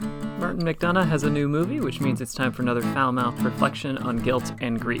Martin McDonagh has a new movie, which means it's time for another foul-mouthed reflection on guilt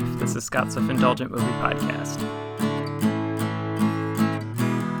and grief. This is Scott's Self-Indulgent Movie Podcast.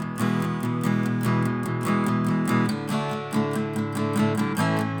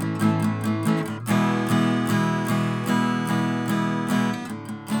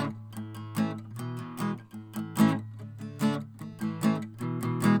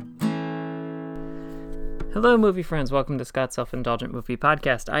 Hello, movie friends. Welcome to Scott's Self-Indulgent Movie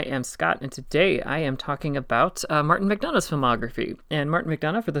Podcast. I am Scott, and today I am talking about Martin McDonagh's filmography. And Martin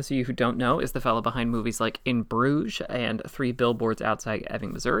McDonagh, for those of you who don't know, is the fellow behind movies like In Bruges and 3 Billboards Outside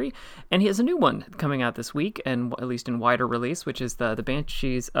Ebbing, Missouri. And he has a new one coming out this week, and at least in wider release, which is the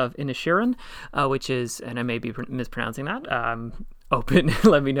Banshees of Inisherin, which is, and I may be mispronouncing that, open,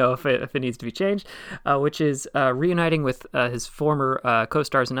 let me know if it needs to be changed, which is reuniting with his former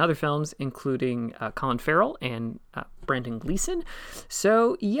co-stars in other films, including Colin Farrell and Brendan Gleeson.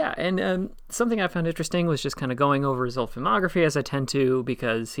 So yeah, and something I found interesting was just kind of going over his old filmography, as I tend to,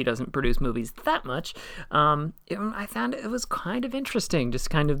 because he doesn't produce movies that much. I found it was kind of interesting, just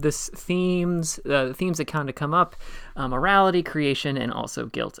kind of this themes that kind of come up, morality, creation, and also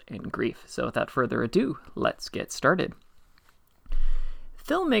guilt and grief. So without further ado, let's get started.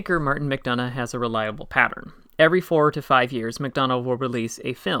 Filmmaker Martin McDonagh has a reliable pattern. Every 4 to 5 years, McDonagh will release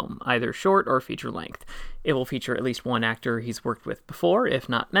a film, either short or feature length. It will feature at least one actor he's worked with before, if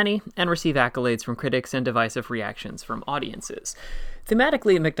not many, and receive accolades from critics and divisive reactions from audiences.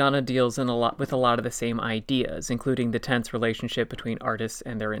 Thematically, McDonagh deals with a lot of the same ideas, including the tense relationship between artists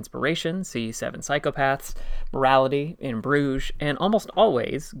and their inspiration, see Seven Psychopaths, morality, In Bruges, and almost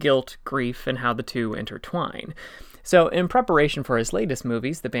always guilt, grief, and how the two intertwine. So, in preparation for his latest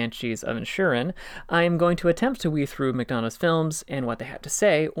movies, The Banshees of Inisherin, I am going to attempt to weave through McDonagh's films and what they have to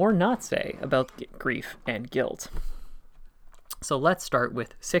say or not say about grief and guilt. So let's start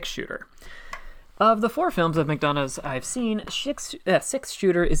with Six Shooter. Of the 4 films of McDonagh's I've seen, Six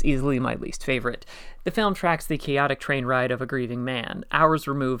Shooter is easily my least favorite. The film tracks the chaotic train ride of a grieving man, hours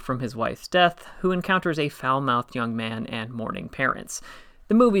removed from his wife's death, who encounters a foul-mouthed young man and mourning parents.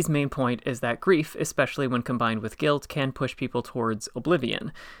 The movie's main point is that grief, especially when combined with guilt, can push people towards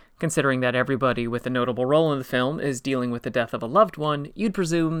oblivion. Considering that everybody with a notable role in the film is dealing with the death of a loved one, you'd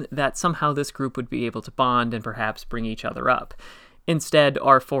presume that somehow this group would be able to bond and perhaps bring each other up. Instead,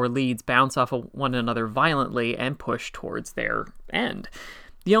 our 4 leads bounce off of one another violently and push towards their end.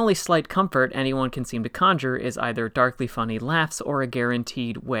 The only slight comfort anyone can seem to conjure is either darkly funny laughs or a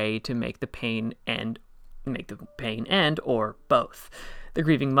guaranteed way to make the pain end, or both. The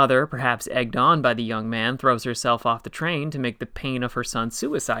grieving mother, perhaps egged on by the young man, throws herself off the train to make the pain of her son's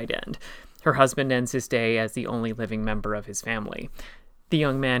suicide end. Her husband ends his day as the only living member of his family. The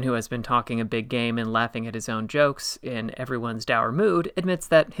young man, who has been talking a big game and laughing at his own jokes in everyone's dour mood, admits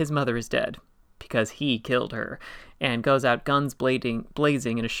that his mother is dead, because he killed her, and goes out guns blazing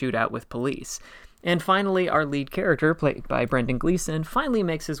in a shootout with police. And finally, our lead character, played by Brendan Gleeson, finally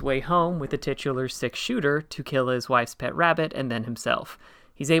makes his way home with the titular Six Shooter to kill his wife's pet rabbit and then himself.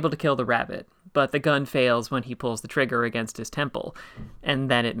 He's able to kill the rabbit, but the gun fails when he pulls the trigger against his temple, and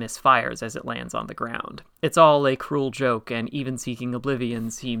then it misfires as it lands on the ground. It's all a cruel joke, and even seeking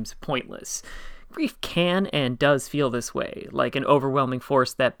oblivion seems pointless. Grief can and does feel this way, like an overwhelming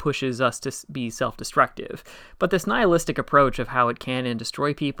force that pushes us to be self-destructive, but this nihilistic approach of how it can and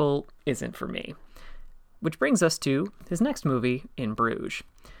destroy people isn't for me. Which brings us to his next movie, In Bruges.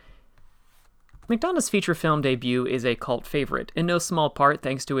 McDonagh's feature film debut is a cult favorite, in no small part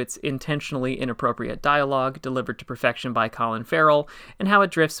thanks to its intentionally inappropriate dialogue delivered to perfection by Colin Farrell, and how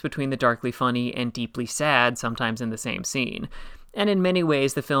it drifts between the darkly funny and deeply sad sometimes in the same scene. And in many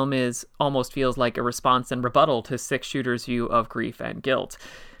ways, the film almost feels like a response and rebuttal to Six Shooter's view of grief and guilt.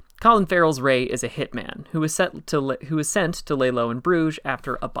 Colin Farrell's Ray is a hitman who is sent to lay low in Bruges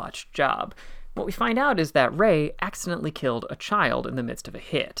after a botched job. What we find out is that Ray accidentally killed a child in the midst of a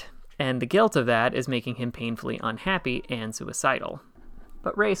hit, and the guilt of that is making him painfully unhappy and suicidal.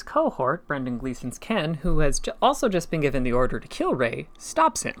 But Ray's cohort, Brendan Gleeson's Ken, who has also just been given the order to kill Ray,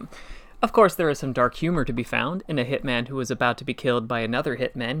 stops him. Of course, there is some dark humor to be found in a hitman who is about to be killed by another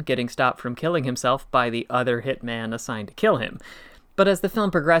hitman getting stopped from killing himself by the other hitman assigned to kill him. But as the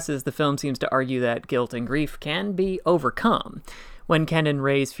film progresses, the film seems to argue that guilt and grief can be overcome. When Ken and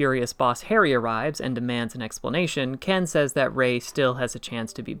Ray's furious boss Harry arrives and demands an explanation, Ken says that Ray still has a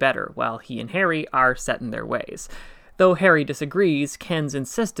chance to be better, while he and Harry are set in their ways. Though Harry disagrees, Ken's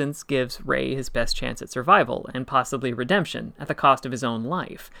insistence gives Ray his best chance at survival, and possibly redemption, at the cost of his own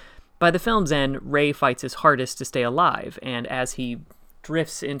life. By the film's end, Ray fights his hardest to stay alive, and as he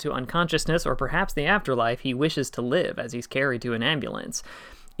drifts into unconsciousness or perhaps the afterlife, he wishes to live as he's carried to an ambulance.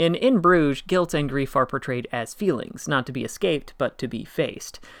 In Bruges, guilt and grief are portrayed as feelings, not to be escaped, but to be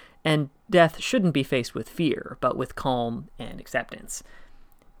faced. And death shouldn't be faced with fear, but with calm and acceptance.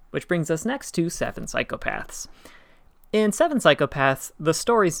 Which brings us next to Seven Psychopaths. In Seven Psychopaths, the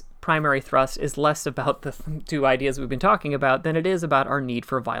story's primary thrust is less about the two ideas we've been talking about than it is about our need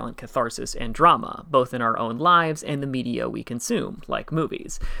for violent catharsis and drama, both in our own lives and the media we consume, like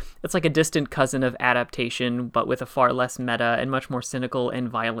movies. It's like a distant cousin of adaptation, but with a far less meta and much more cynical and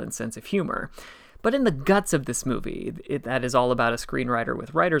violent sense of humor. But in the guts of this movie, that is all about a screenwriter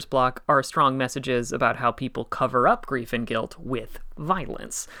with writer's block, are strong messages about how people cover up grief and guilt with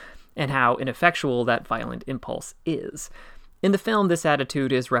violence, and how ineffectual that violent impulse is. In the film, this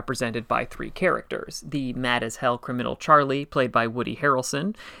attitude is represented by three characters: the mad-as-hell criminal Charlie, played by Woody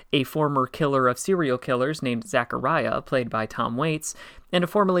Harrelson, a former killer of serial killers named Zachariah, played by Tom Waits, and a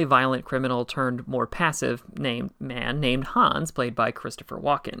formerly violent criminal turned more passive man named Hans, played by Christopher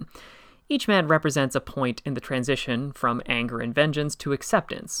Walken. Each man represents a point in the transition from anger and vengeance to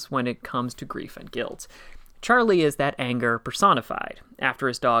acceptance when it comes to grief and guilt. Charlie is that anger personified. After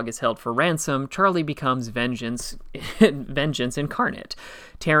his dog is held for ransom, Charlie becomes vengeance incarnate,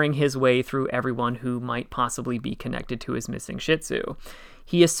 tearing his way through everyone who might possibly be connected to his missing Shih Tzu.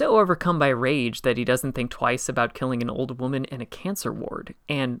 He is so overcome by rage that he doesn't think twice about killing an old woman in a cancer ward.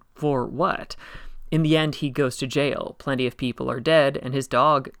 And for what? In the end, he goes to jail. Plenty of people are dead, and his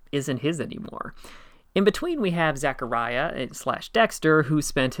dog isn't his anymore. In between, we have Zachariah / Dexter, who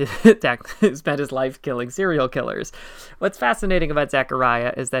spent his life killing serial killers. What's fascinating about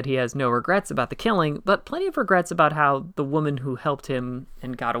Zachariah is that he has no regrets about the killing, but plenty of regrets about how the woman who helped him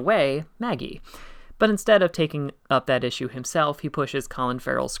and got away, Maggie. But instead of taking up that issue himself, he pushes Colin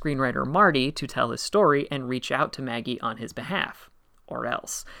Farrell's screenwriter Marty to tell his story and reach out to Maggie on his behalf. Or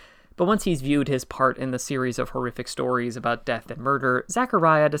else. But once he's viewed his part in the series of horrific stories about death and murder,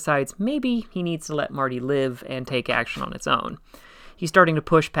 Zachariah decides maybe he needs to let Marty live and take action on its own. He's starting to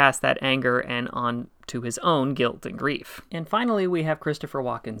push past that anger and on to his own guilt and grief. And finally, we have Christopher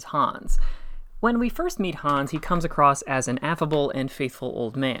Walken's Hans. When we first meet Hans, he comes across as an affable and faithful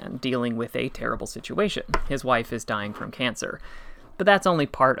old man dealing with a terrible situation. His wife is dying from cancer. But that's only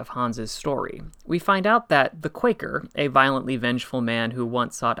part of Hans's story. We find out that the Quaker, a violently vengeful man who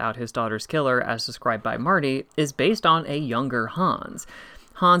once sought out his daughter's killer, as described by Marty, is based on a younger Hans.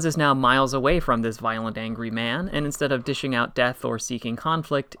 Hans is now miles away from this violent, angry man, and instead of dishing out death or seeking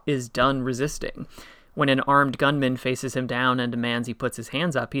conflict, is done resisting. When an armed gunman faces him down and demands he puts his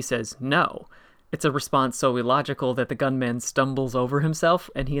hands up, he says no. It's a response so illogical that the gunman stumbles over himself,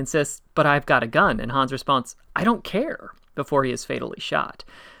 and he insists, "But I've got a gun," and Hans responds, "I don't care," before he is fatally shot.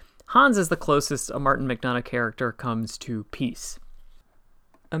 Hans is the closest a Martin McDonagh character comes to peace.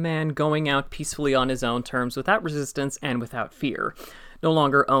 A man going out peacefully on his own terms without resistance and without fear, no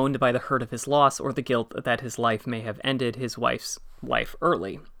longer owned by the hurt of his loss or the guilt that his life may have ended his wife's life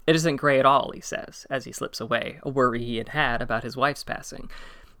early. "It isn't gray at all," he says, as he slips away, a worry he had about his wife's passing.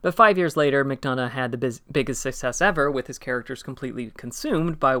 But 5 years later, McDonagh had the biggest success ever, with his characters completely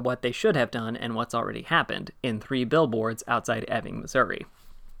consumed by what they should have done and what's already happened in 3 Billboards Outside Ebbing, Missouri.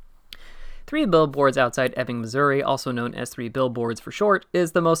 3 Billboards Outside Ebbing, Missouri, also known as 3 Billboards for short,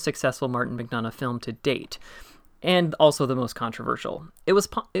 is the most successful Martin McDonagh film to date, and also the most controversial. It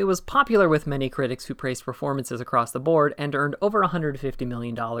was popular with many critics who praised performances across the board and earned over $150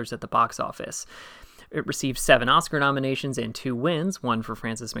 million at the box office. It received 7 Oscar nominations and 2 wins, one for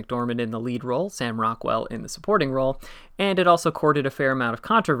Frances McDormand in the lead role, Sam Rockwell in the supporting role, and it also courted a fair amount of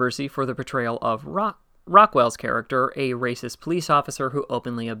controversy for the portrayal of Rockwell's character, a racist police officer who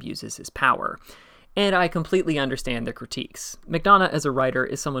openly abuses his power. And I completely understand the critiques. McDonagh, as a writer,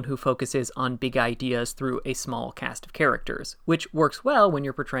 is someone who focuses on big ideas through a small cast of characters, which works well when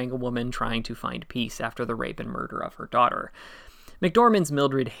you're portraying a woman trying to find peace after the rape and murder of her daughter. McDormand's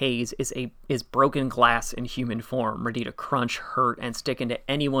Mildred Hayes is broken glass in human form, ready to crunch, hurt, and stick into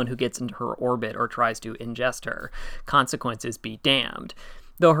anyone who gets into her orbit or tries to ingest her. Consequences be damned.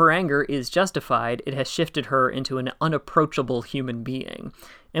 Though her anger is justified, it has shifted her into an unapproachable human being.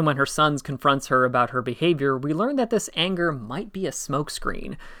 And when her son confronts her about her behavior, we learn that this anger might be a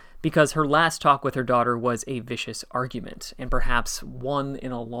smokescreen, because her last talk with her daughter was a vicious argument, and perhaps one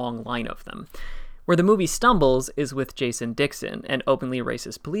in a long line of them. Where the movie stumbles is with Jason Dixon, an openly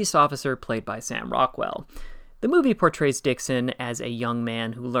racist police officer played by Sam Rockwell. The movie portrays Dixon as a young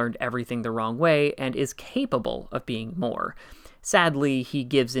man who learned everything the wrong way and is capable of being more. Sadly, he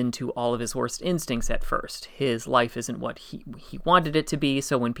gives in to all of his worst instincts at first. His life isn't what he wanted it to be,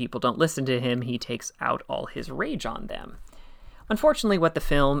 so when people don't listen to him, he takes out all his rage on them. Unfortunately, what the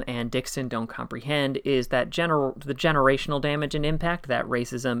film and Dixon don't comprehend is that the generational damage and impact that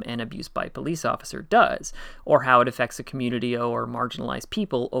racism and abuse by police officer does, or how it affects a community or marginalized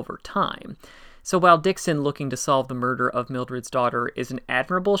people over time. So while Dixon looking to solve the murder of Mildred's daughter is an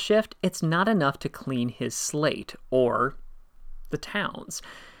admirable shift, it's not enough to clean his slate, or the town's.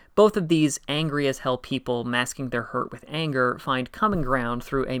 Both of these angry as hell people masking their hurt with anger find common ground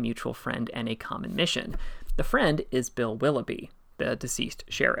through a mutual friend and a common mission. The friend is Bill Willoughby, the deceased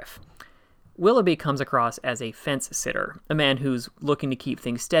sheriff. Willoughby comes across as a fence sitter, a man who's looking to keep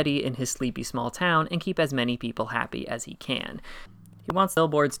things steady in his sleepy small town and keep as many people happy as he can. He wants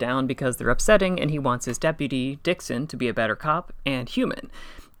billboards down because they're upsetting, and he wants his deputy, Dixon, to be a better cop and human.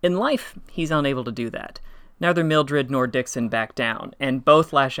 In life, he's unable to do that. Neither Mildred nor Dixon back down, and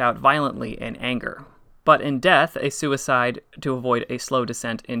both lash out violently in anger. But in death, a suicide to avoid a slow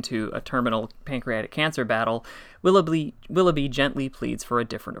descent into a terminal pancreatic cancer battle, Willoughby gently pleads for a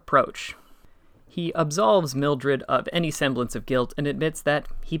different approach. He absolves Mildred of any semblance of guilt and admits that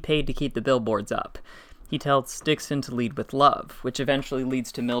he paid to keep the billboards up. He tells Dixon to lead with love, which eventually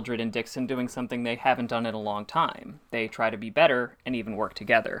leads to Mildred and Dixon doing something they haven't done in a long time. They try to be better and even work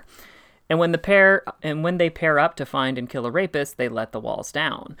together. And when they pair up to find and kill a rapist, they let the walls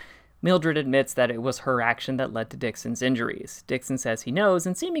down. Mildred admits that it was her action that led to Dixon's injuries. Dixon says he knows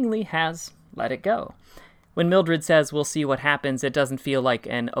and seemingly has let it go. When Mildred says we'll see what happens, it doesn't feel like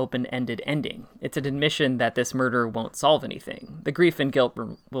an open-ended ending. It's an admission that this murder won't solve anything. The grief and guilt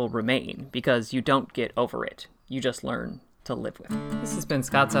will remain, because you don't get over it. You just learn to live with. This has been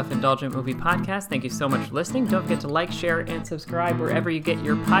Scott's Self-Indulgent Movie Podcast. Thank you so much for listening. Don't forget to like, share, and subscribe wherever you get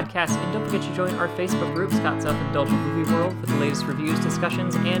your podcasts. And don't forget to join our Facebook group, Scott's Self-Indulgent Movie World, for the latest reviews,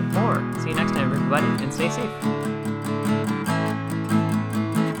 discussions, and more. See you next time, everybody, and stay safe.